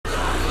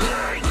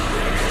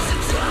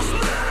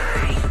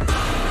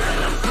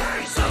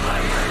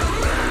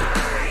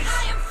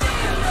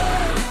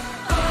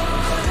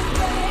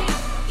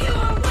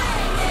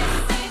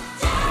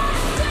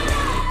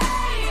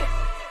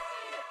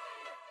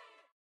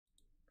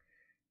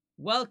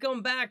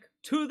Welcome back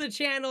to the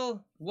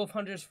channel, Wolf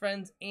HunterZ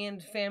friends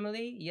and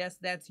family. Yes,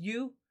 that's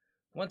you.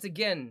 Once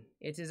again,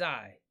 it is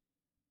I,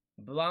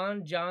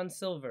 Blonde John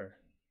Silver,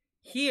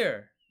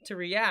 here to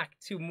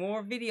react to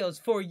more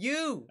videos for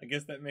you. I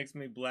guess that makes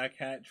me Black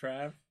Hat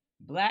Trav.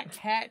 Black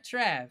Hat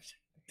Trav,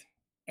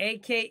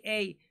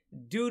 aka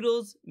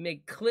Doodles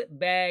McClip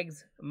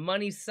Bags,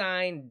 money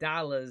sign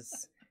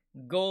dollars,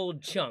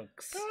 gold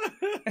chunks.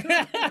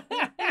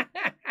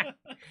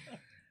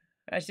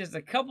 That's just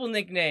a couple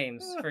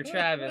nicknames for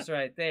Travis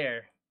right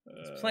there.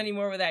 There's plenty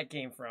more where that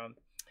came from.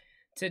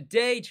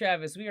 Today,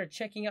 Travis, we are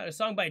checking out a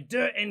song by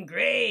DIR EN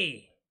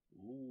GREY.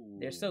 Ooh,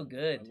 they're so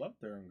good. I love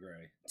DIR EN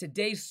GREY.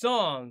 Today's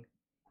song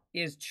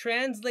is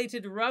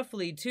translated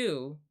roughly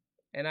to,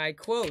 and I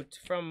quote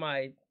from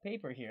my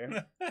paper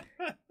here.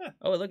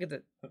 Oh, look at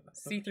the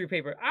see-through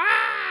paper.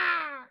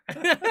 Ah!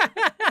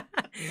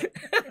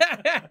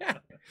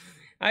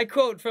 I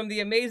quote from the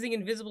amazing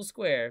Invisible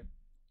Square,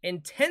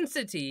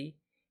 "Intensity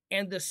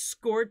and the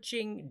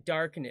scorching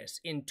darkness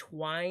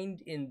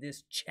entwined in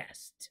this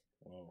chest."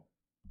 Whoa.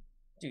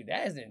 Dude,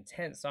 that is an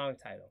intense song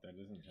title. That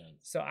is intense.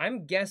 So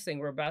I'm guessing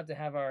we're about to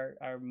have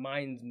our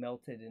minds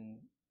melted and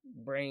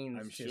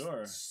brains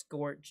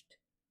scorched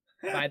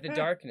by the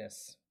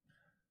darkness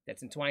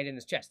that's entwined in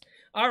his chest.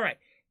 All right.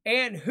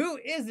 And who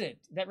is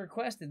it that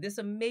requested this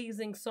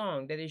amazing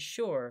song that is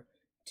sure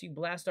to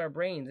blast our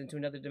brains into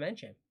another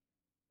dimension?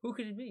 Who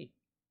could it be?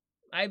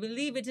 I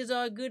believe it is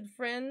our good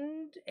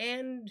friend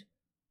and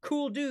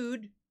cool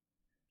dude,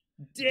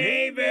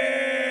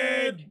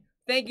 David!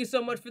 Thank you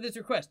so much for this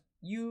request.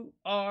 You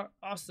are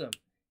awesome.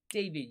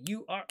 David,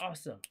 you are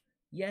awesome.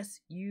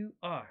 Yes, you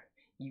are.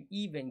 You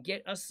even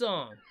get a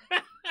song.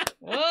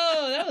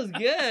 Whoa, that was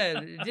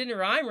good. It didn't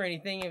rhyme or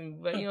anything,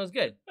 but you know, it's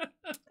good.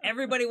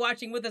 Everybody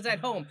watching with us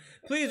at home,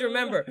 please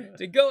remember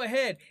to go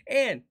ahead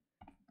and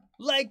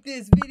like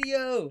this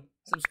video,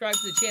 subscribe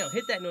to the channel,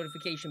 hit that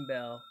notification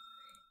bell,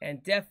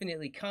 and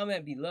definitely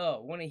comment below.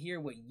 I want to hear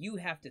what you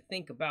have to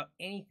think about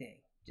anything.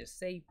 Just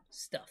say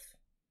stuff.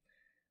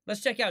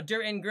 Let's check out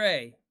DIR EN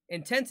GREY,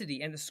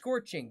 "Intensity and the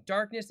scorching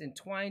darkness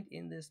entwined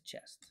in this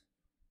chest."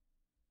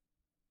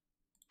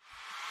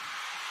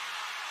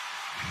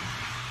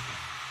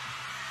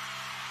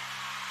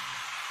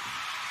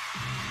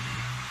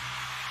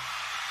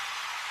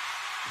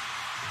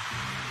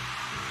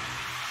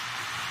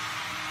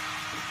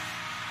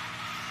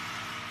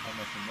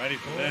 I'm ready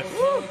for this.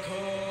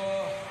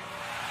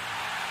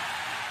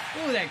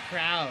 Ooh, that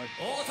crowd.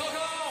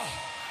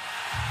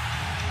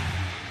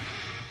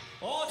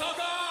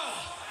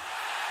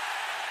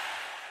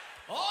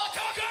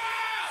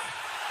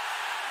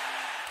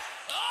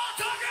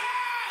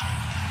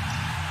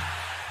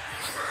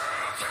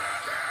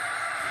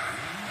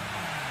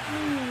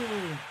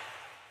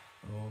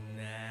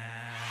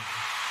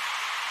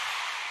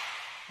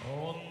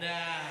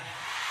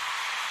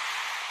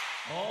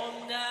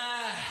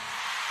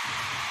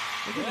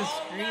 Look at the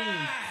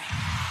scream.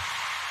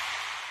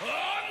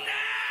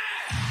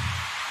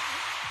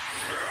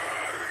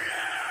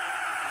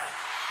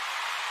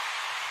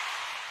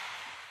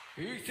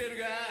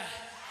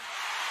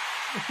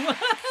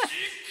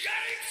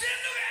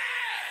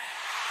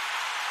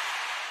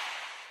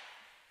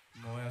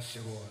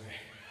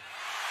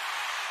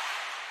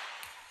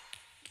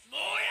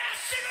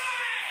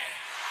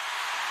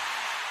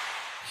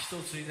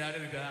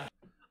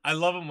 I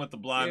love him with the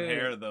blonde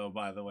hair, though,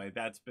 by the way.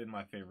 That's been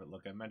my favorite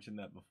look. I mentioned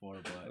that before,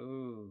 but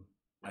ooh,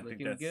 I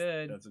think that's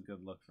a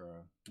good look for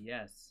him.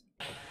 Yes.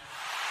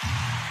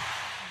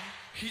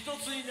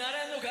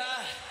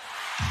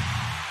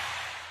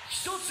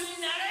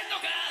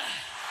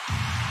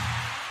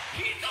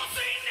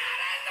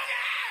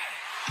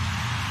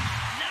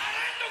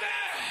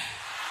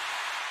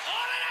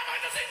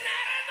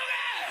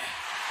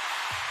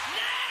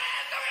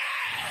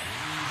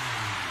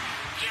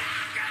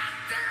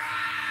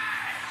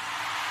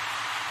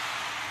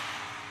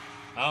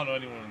 I don't know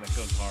anyone that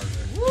goes harder.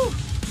 Woo!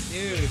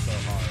 Dude, it's so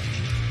hard.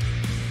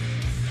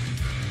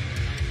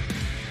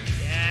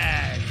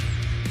 Yes.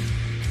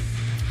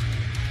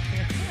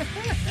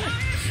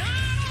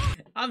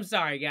 I'm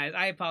sorry, guys.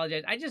 I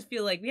apologize. I just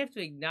feel like we have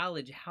to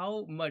acknowledge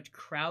how much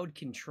crowd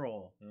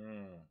control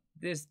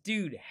this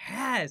dude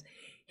has.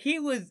 He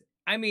was,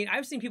 I mean,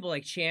 I've seen people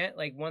like chant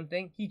like one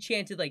thing. He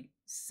chanted like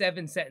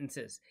 7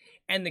 sentences,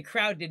 and the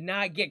crowd did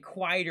not get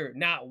quieter,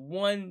 not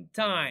one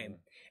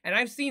time. And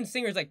I've seen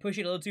singers like push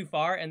it a little too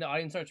far and the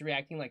audience starts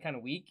reacting like kind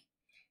of weak.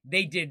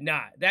 They did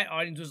not. That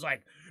audience was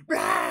like,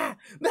 "Brah,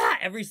 brah,"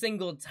 every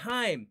single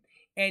time.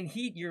 And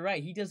you're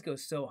right, he does go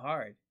so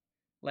hard.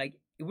 Like,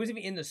 it wasn't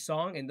even in the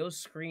song and those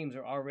screams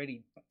are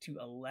already to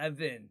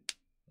 11.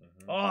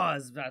 Oh,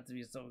 it's about to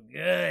be so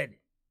good.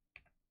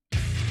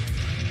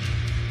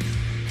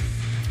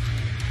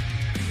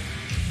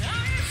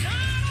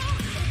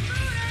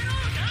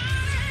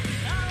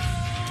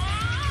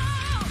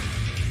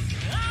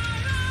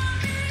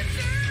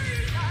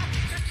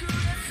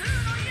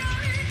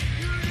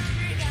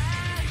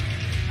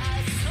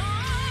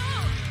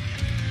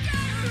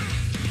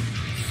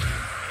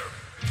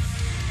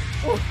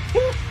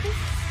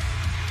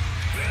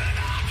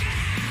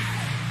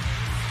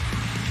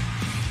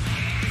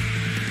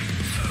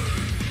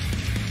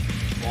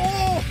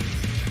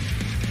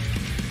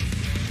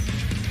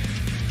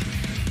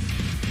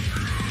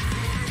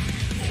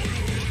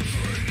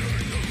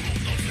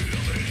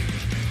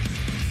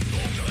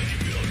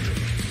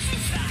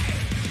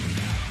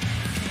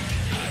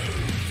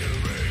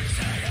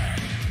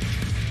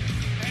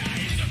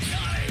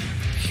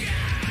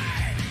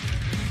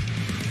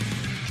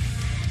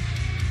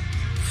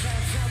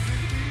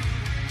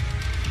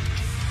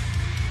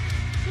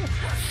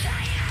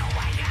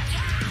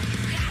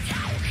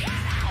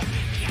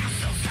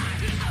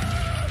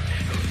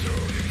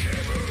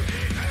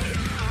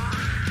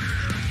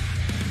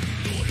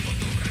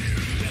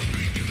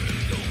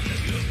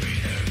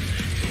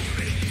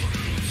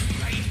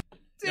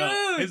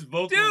 His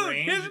vocal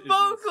range his is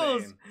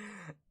vocals. insane.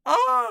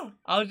 Oh,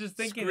 I was just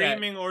thinking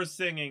screaming or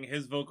singing,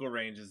 his vocal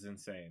range is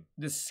insane.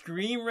 The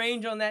scream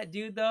range on that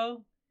dude,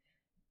 though,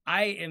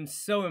 I am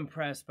so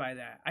impressed by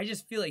that. I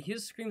just feel like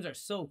his screams are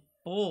so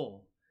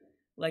full.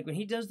 Like when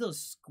he does those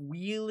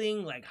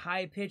squealing, like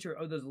high pitch or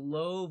those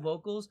low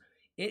vocals,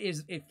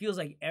 it feels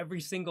like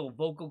every single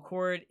vocal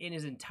cord in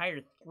his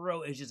entire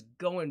throat is just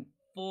going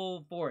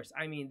full force.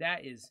 I mean,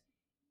 that is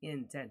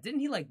intense. Didn't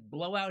he like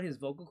blow out his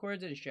vocal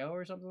cords at a show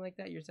or something like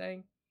that? You're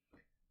saying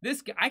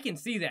this guy, I can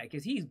see that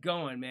because he's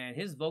going, man.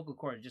 His vocal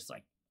cords are just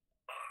like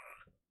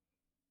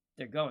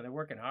they're going. They're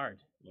working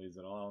hard. Lays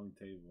it all on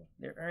the table.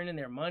 They're earning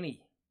their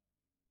money.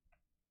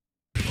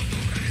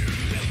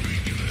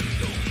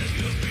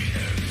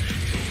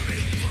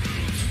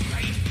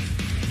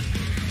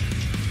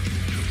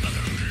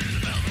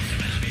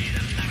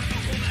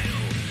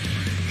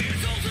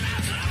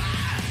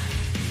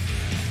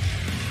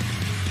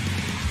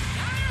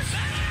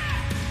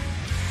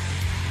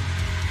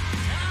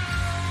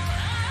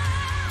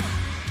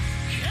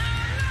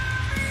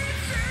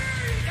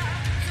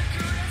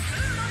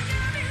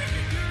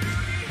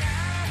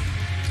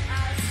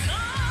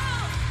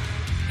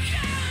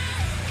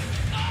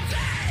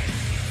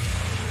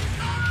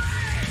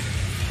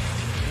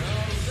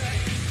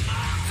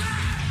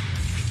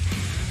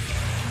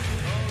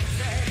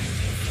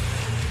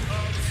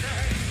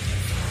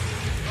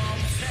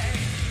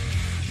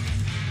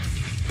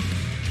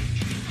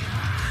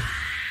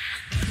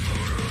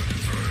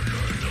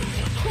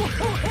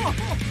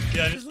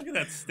 Yeah, just look at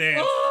that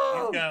stance.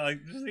 Oh! He's got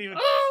like just even.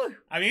 Oh!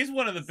 I mean, he's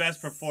one of the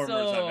best performers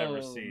I've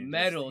ever seen.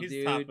 Metal, he's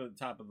dude.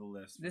 Top of the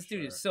list. This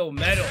dude is so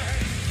metal.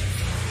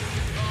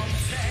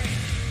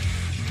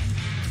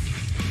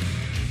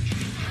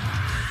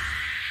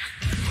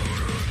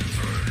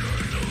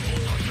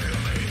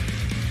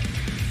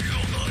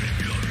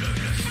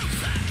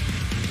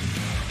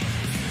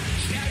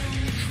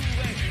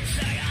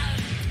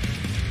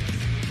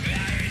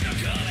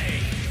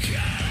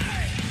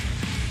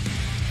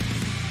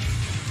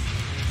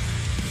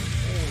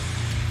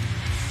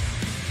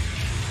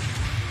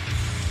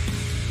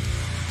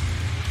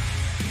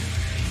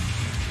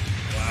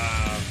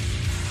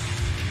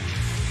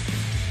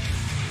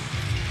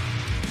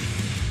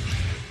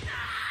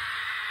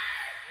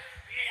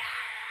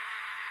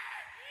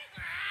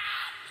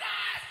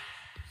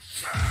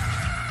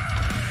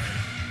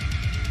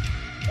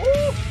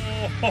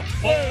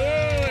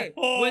 Wait.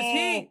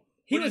 Was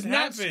he was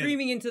not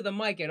screaming into the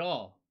mic at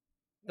all.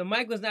 The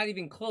mic was not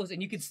even close,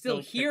 and you could still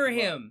hear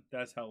him.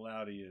 That's how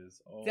loud he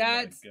is. Oh,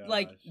 that's my gosh.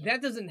 like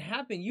that doesn't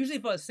happen. Usually,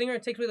 if a singer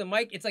takes away the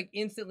mic, it's like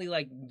instantly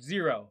like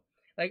zero.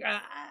 Like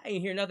I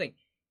hear nothing.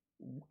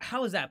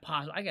 How is that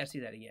possible? I gotta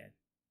see that again.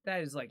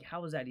 That is like,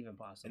 how is that even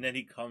possible? And then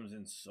he comes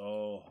in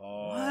so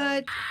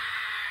hard. What?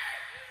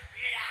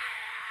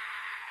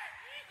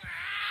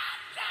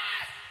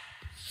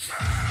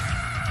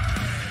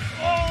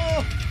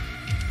 Oh!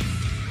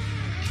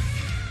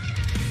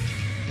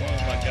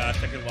 Oh my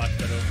gosh, I could watch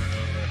that over and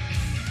over.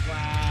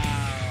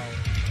 Wow.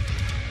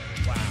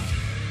 Wow.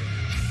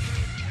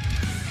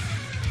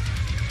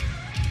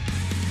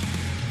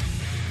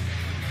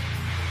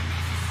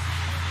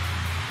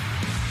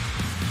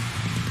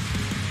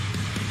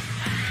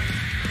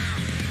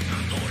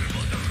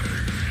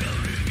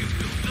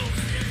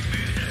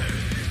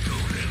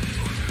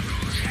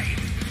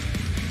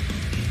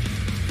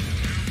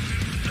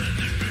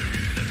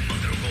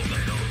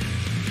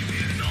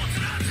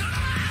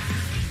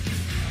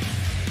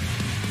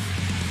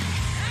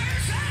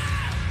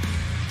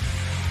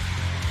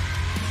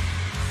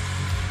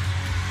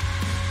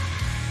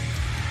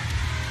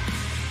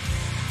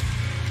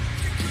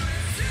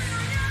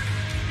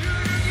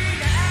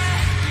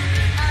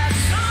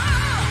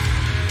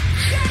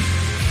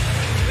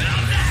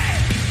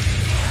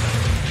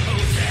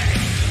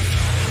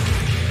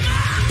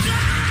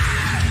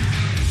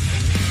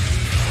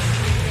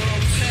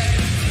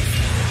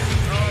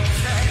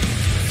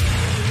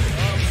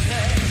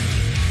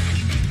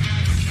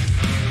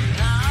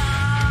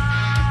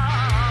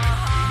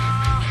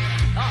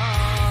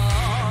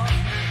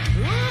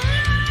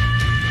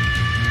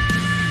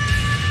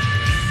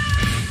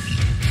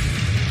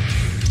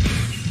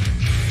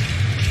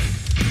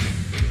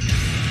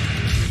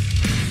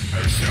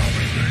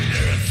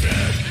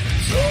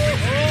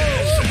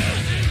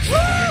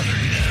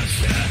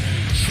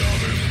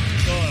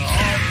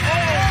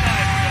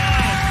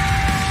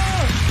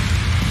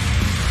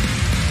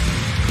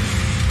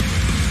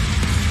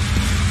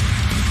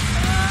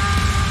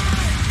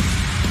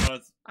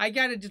 I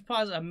gotta just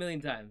pause it a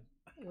million times.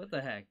 What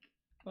the heck?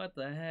 What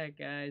the heck,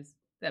 guys?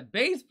 That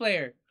bass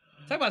player.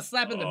 Talk about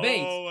slapping the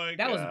bass. Oh my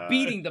that God. was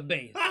beating the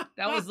bass.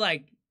 That was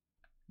like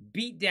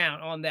beat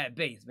down on that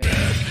bass, man.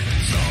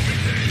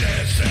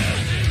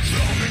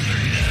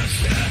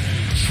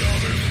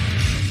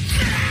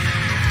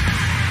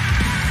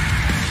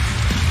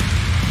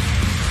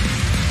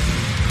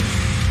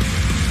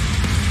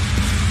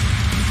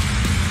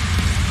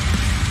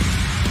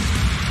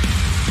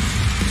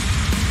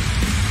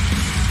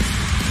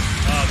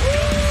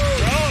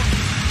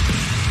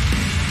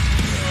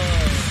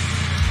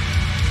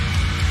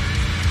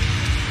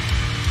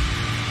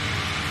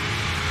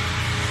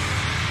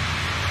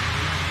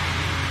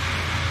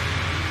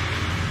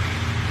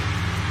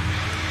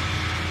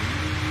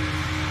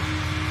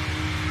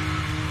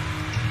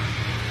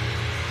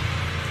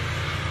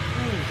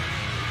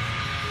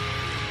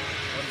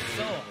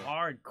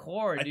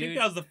 Hardcore, dude. I think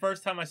that was the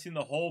first time I seen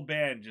the whole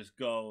band just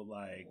go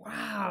like,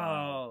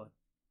 wow.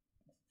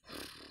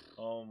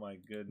 Oh my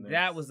goodness.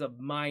 That was a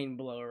mind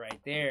blow right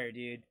there,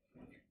 dude.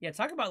 Yeah,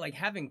 talk about like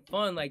having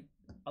fun. Like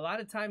a lot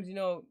of times, you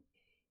know,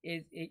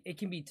 it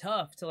can be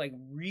tough to like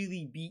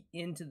really be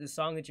into the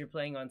song that you're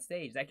playing on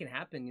stage. That can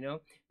happen, you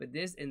know. But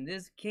in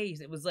this case,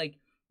 it was like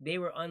they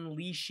were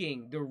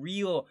unleashing the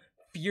real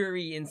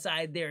fury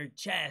inside their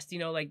chest, you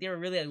know, like they were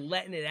really like,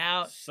 letting it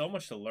out. So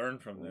much to learn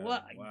from them.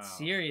 What? Wow.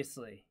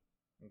 Seriously.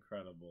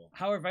 Incredible.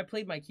 However, if I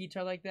played my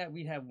guitar like that,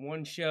 we'd have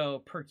one show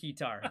per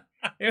guitar.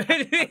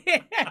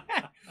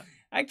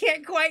 I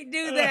can't quite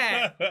do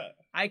that.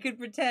 I could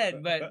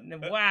pretend, but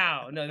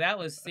wow. No, that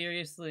was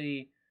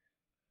seriously,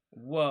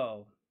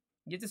 whoa.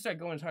 You have to start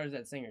going as hard as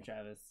that singer,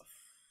 Travis.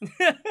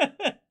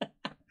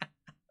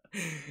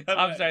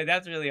 I'm sorry,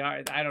 that's really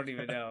hard. I don't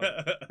even know.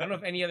 I don't know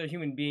if any other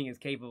human being is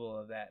capable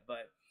of that,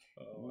 but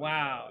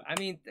wow. I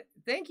mean,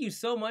 thank you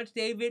so much,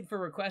 David, for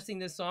requesting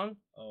this song.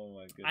 Oh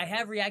my goodness. I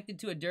have reacted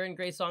to a DIR EN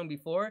GREY song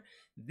before.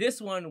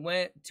 This one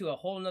went to a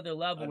whole nother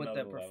level with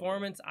the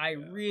performance. I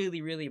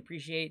really, really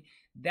appreciate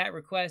that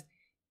request.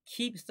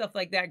 Keep stuff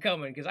like that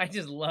coming because I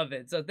just love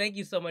it. So thank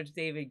you so much,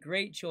 David.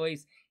 Great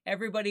choice.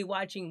 Everybody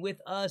watching with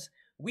us,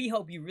 we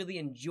hope you really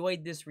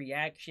enjoyed this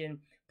reaction.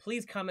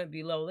 Please comment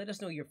below. Let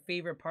us know your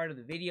favorite part of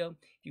the video.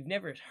 If you've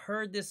never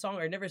heard this song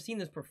or never seen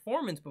this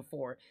performance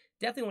before,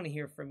 definitely want to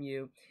hear from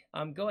you.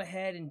 Go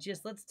ahead and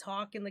just let's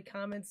talk in the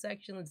comments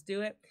section. Let's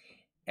do it.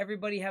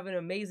 Everybody have an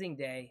amazing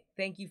day.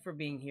 Thank you for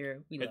being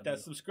here. We love you. Hit that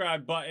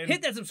subscribe button.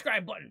 Hit that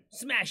subscribe button.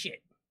 Smash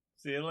it.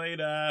 See you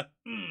later.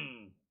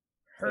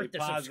 Hurt the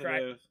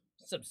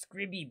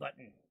subscribe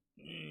button.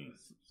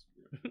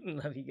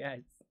 Love you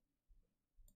guys.